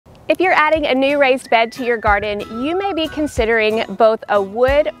If you're adding a new raised bed to your garden, you may be considering both a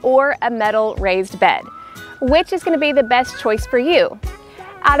wood or a metal raised bed. Which is going to be the best choice for you?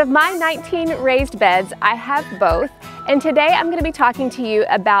 Out of my 19 raised beds, I have both, and today I'm going to be talking to you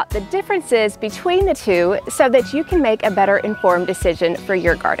about the differences between the two so that you can make a better informed decision for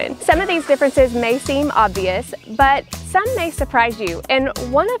your garden. Some of these differences may seem obvious, but some may surprise you, and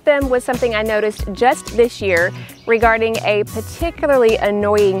one of them was something I noticed just this year regarding a particularly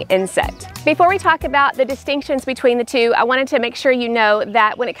annoying insect. Before we talk about the distinctions between the two, I wanted to make sure you know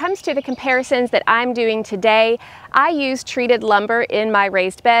that when it comes to the comparisons that I'm doing today, I use treated lumber in my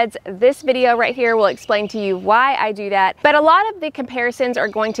raised beds. This video right here will explain to you why I do that, but a lot of the comparisons are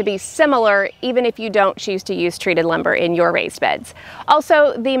going to be similar even if you don't choose to use treated lumber in your raised beds.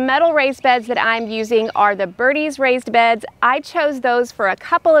 Also, the metal raised beds that I'm using are the Birdies raised beds. I chose those for a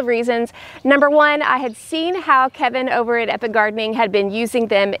couple of reasons. Number one, I had seen how Kevin over at Epic Gardening had been using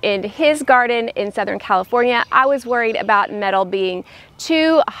them in his garden in Southern California. I was worried about metal being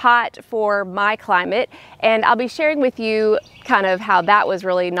too hot for my climate, and I'll be sharing with you kind of how that was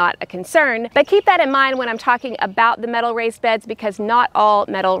really not a concern. But keep that in mind when I'm talking about the metal raised beds, because not all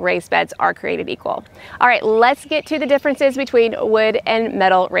metal raised beds are created equal. All right, let's get to the differences between wood and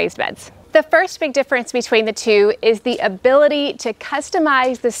metal raised beds. The first big difference between the two is the ability to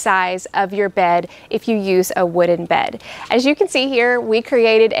customize the size of your bed if you use a wooden bed. As you can see here, we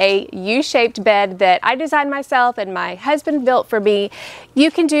created a U-shaped bed that I designed myself and my husband built for me.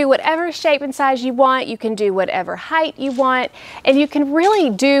 You can do whatever shape and size you want, you can do whatever height you want, and you can really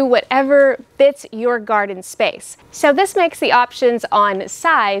do whatever fits your garden space. So this makes the options on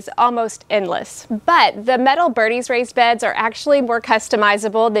size almost endless. But the metal Birdies raised beds are actually more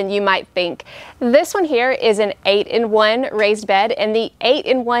customizable than you might think. This one here is an 8-in-1 raised bed, and the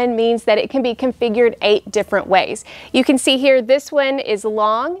 8-in-1 means that it can be configured 8 different ways. You can see here this one is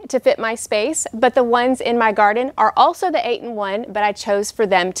long to fit my space, but the ones in my garden are also the 8-in-1, but I chose for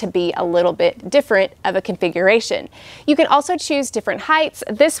them to be a little bit different of a configuration. You can also choose different heights.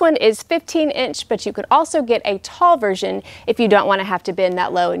 This one is 15-inch, but you could also get a tall version if you don't want to have to bend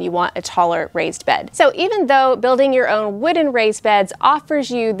that low and you want a taller raised bed. So even though building your own wooden raised beds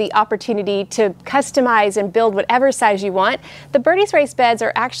offers you the opportunity to customize and build whatever size you want, the Birdies raised beds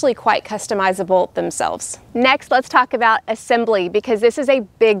are actually quite customizable themselves. Next, let's talk about assembly, because this is a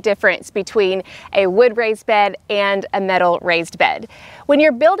big difference between a wood raised bed and a metal raised bed. When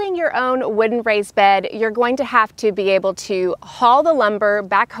you're building your own wooden raised bed, you're going to have to be able to haul the lumber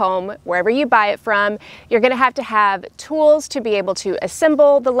back home, wherever you buy it from. You're going to have tools to be able to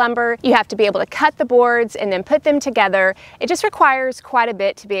assemble the lumber. You have to be able to cut the boards and then put them together. It just requires quite a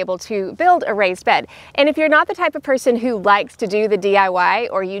bit to be able to build a raised bed. And if you're not the type of person who likes to do the DIY,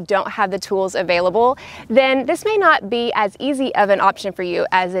 or you don't have the tools available, then this may not be as easy of an option for you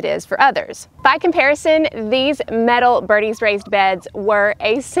as it is for others. By comparison, these metal Birdies raised beds were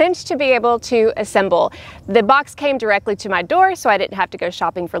a cinch to be able to assemble. The box came directly to my door, so I didn't have to go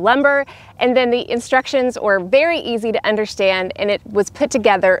shopping for lumber, and then the instructions were very easy to understand, and it was put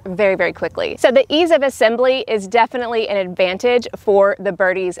together very, very quickly. So the ease of assembly is definitely an advantage for the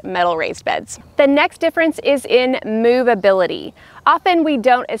Birdies metal raised beds. The next difference is in movability. Often we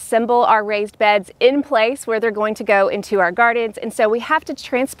don't assemble our raised beds in place where they're going to go into our gardens, and so we have to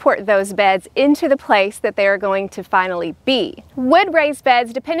transport those beds into the place that they are going to finally be. Wood raised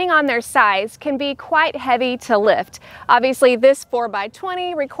beds, depending on their size, can be quite heavy to lift. Obviously this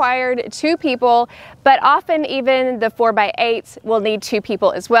 4x20 required 2 people, but often even the 4x8s will need 2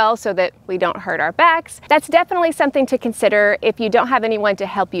 people as well so that we don't hurt our backs. That's definitely something to consider if you don't have anyone to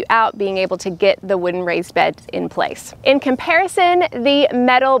help you out being able to get the wooden raised beds in place. In comparison, the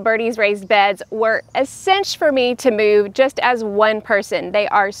metal Birdies raised beds were a cinch for me to move just as one person. They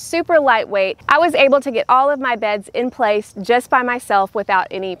are super lightweight. I was able to get all of my beds in place just by myself without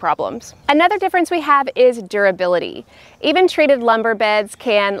any problems. Another difference we have is durability. Even treated lumber beds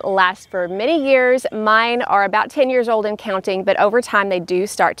can last for many years. Mine are about 10 years old and counting, but over time they do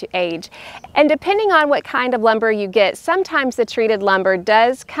start to age. And depending on what kind of lumber you get, sometimes the treated lumber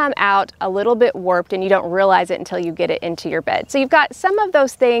does come out a little bit warped and you don't realize it until you get it into your bed. So you've got some of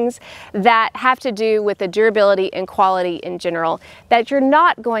those things that have to do with the durability and quality in general that you're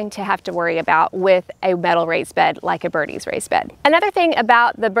not going to have to worry about with a metal raised bed like a Birdies raised bed. Another thing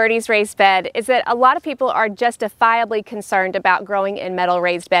about the Birdies raised bed is that a lot of people are justifiably concerned about growing in metal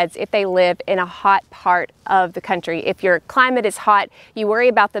raised beds if they live in a hot part of the country. If your climate is hot, you worry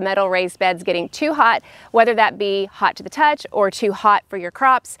about the metal raised beds getting too hot, whether that be hot to the touch or too hot for your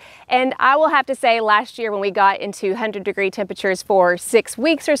crops. And I will have to say, last year when we got into 100-degree temperatures temperatures for 6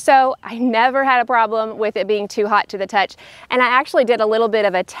 weeks or so. I never had a problem with it being too hot to the touch. And I actually did a little bit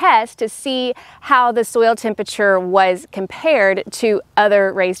of a test to see how the soil temperature was compared to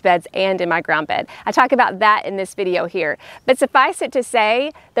other raised beds and in my ground bed. I talk about that in this video here. But suffice it to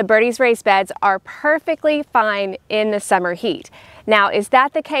say, the Birdies raised beds are perfectly fine in the summer heat. Now, is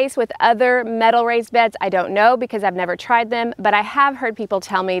that the case with other metal raised beds? I don't know because I've never tried them, but I have heard people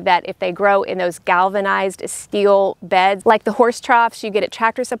tell me that if they grow in those galvanized steel beds, like the horse troughs you get at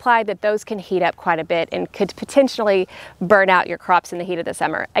Tractor Supply, that those can heat up quite a bit and could potentially burn out your crops in the heat of the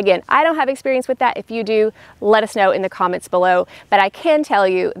summer. Again, I don't have experience with that. If you do, let us know in the comments below, but I can tell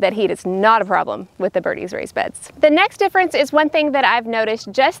you that heat is not a problem with the Birdies raised beds. The next difference is one thing that I've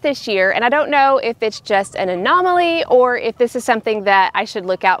noticed just this year, and I don't know if it's just an anomaly or if this is something that I should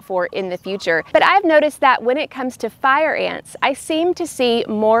look out for in the future. But I've noticed that when it comes to fire ants, I seem to see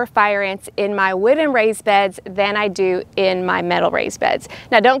more fire ants in my wooden raised beds than I do in my metal raised beds.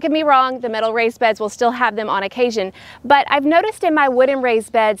 Now, don't get me wrong, the metal raised beds will still have them on occasion, but I've noticed in my wooden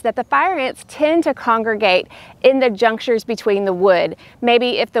raised beds that the fire ants tend to congregate in the junctures between the wood.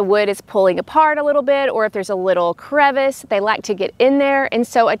 Maybe if the wood is pulling apart a little bit or if there's a little crevice, they like to get in there. And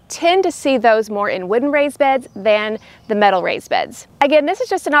so I tend to see those more in wooden raised beds than the metal raised beds. Again, this is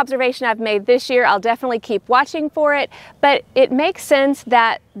just an observation I've made this year. I'll definitely keep watching for it, but it makes sense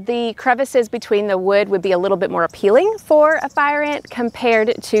that the crevices between the wood would be a little bit more appealing for a fire ant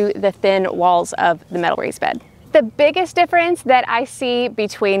compared to the thin walls of the metal raised bed. The biggest difference that I see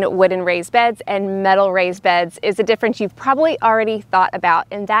between wooden raised beds and metal raised beds is a difference you've probably already thought about,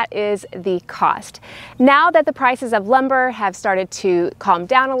 and that is the cost. Now that the prices of lumber have started to calm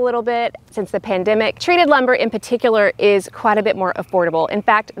down a little bit since the pandemic, treated lumber in particular is quite a bit more affordable. In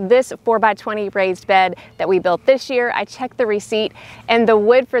fact, this 4x20 raised bed that we built this year, I checked the receipt, and the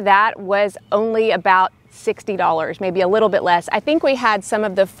wood for that was only about $60, maybe a little bit less. I think we had some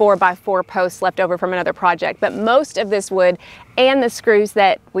of the 4x4 posts left over from another project, but most of this wood and the screws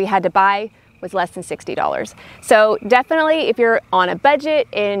that we had to buy was less than $60. So definitely, if you're on a budget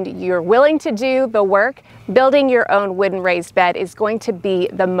and you're willing to do the work, building your own wooden raised bed is going to be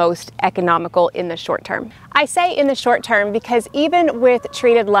the most economical in the short term. I say in the short term because even with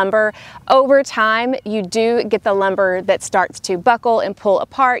treated lumber, over time you do get the lumber that starts to buckle and pull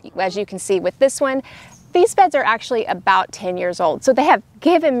apart, as you can see with this one. These beds are actually about 10 years old, so they have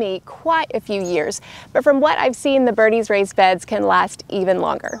given me quite a few years. But from what I've seen, the Birdies raised beds can last even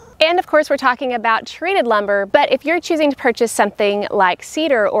longer. And of course, we're talking about treated lumber, but if you're choosing to purchase something like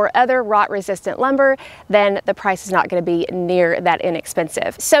cedar or other rot-resistant lumber, then the price is not going to be near that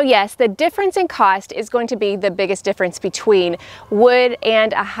inexpensive. So yes, the difference in cost is going to be the biggest difference between wood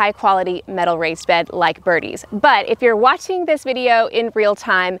and a high-quality metal raised bed like Birdies. But if you're watching this video in real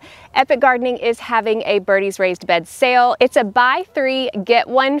time, Epic Gardening is having a Birdies raised bed sale. It's a buy 3, get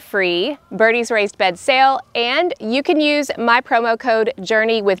 1 free Birdies raised bed sale, and you can use my promo code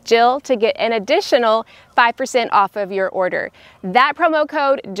Journey with Jill to get an additional 5% off of your order. That promo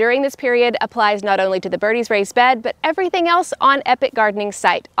code during this period applies not only to the Birdies raised bed, but everything else on Epic Gardening's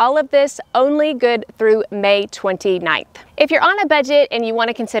site. All of this only good through May 29th. If you're on a budget and you want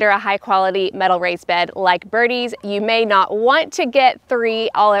to consider a high quality metal raised bed like Birdies, you may not want to get 3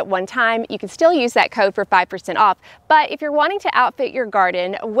 all at one time. You can still use that code for 5% off. But if you're wanting to outfit your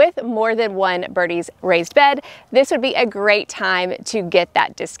garden with more than one Birdies raised bed, this would be a great time to get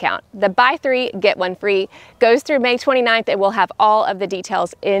that discount. The buy 3, get 1 free goes through May 29th, and we'll have all of the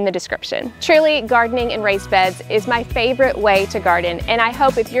details in the description. Truly, gardening in raised beds is my favorite way to garden, and I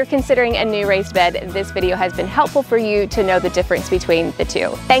hope if you're considering a new raised bed, this video has been helpful for you to know the difference between the two.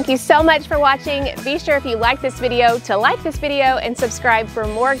 Thank you so much for watching. Be sure if you like this video to like this video and subscribe for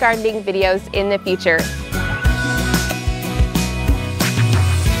more gardening videos in the future.